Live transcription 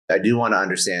I do want to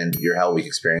understand your Hell Week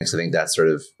experience. I think that's sort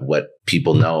of what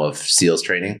people know of SEALs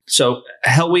training. So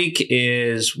Hell Week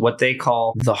is what they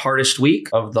call the hardest week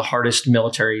of the hardest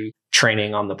military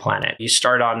training on the planet. You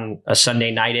start on a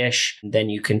Sunday night-ish, then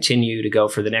you continue to go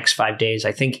for the next 5 days.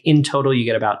 I think in total, you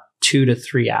get about 2 to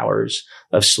 3 hours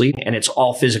of sleep, and it's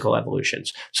all physical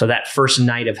evolutions. So that first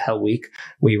night of Hell Week,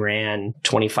 we ran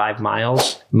 25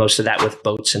 miles, most of that with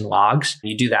boats and logs.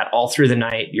 You do that all through the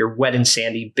night. You're wet and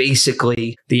sandy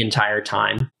basically the entire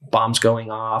time. Bombs going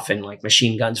off and like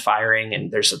machine guns firing, and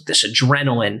there's this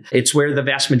adrenaline. It's where the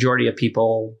vast majority of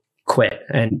people quit.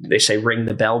 And they say ring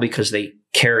the bell because they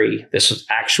carry this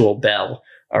actual bell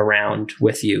around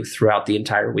with you throughout the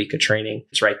entire week of training.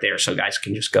 It's right there. So guys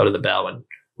can just go to the bell and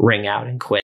ring out and quit.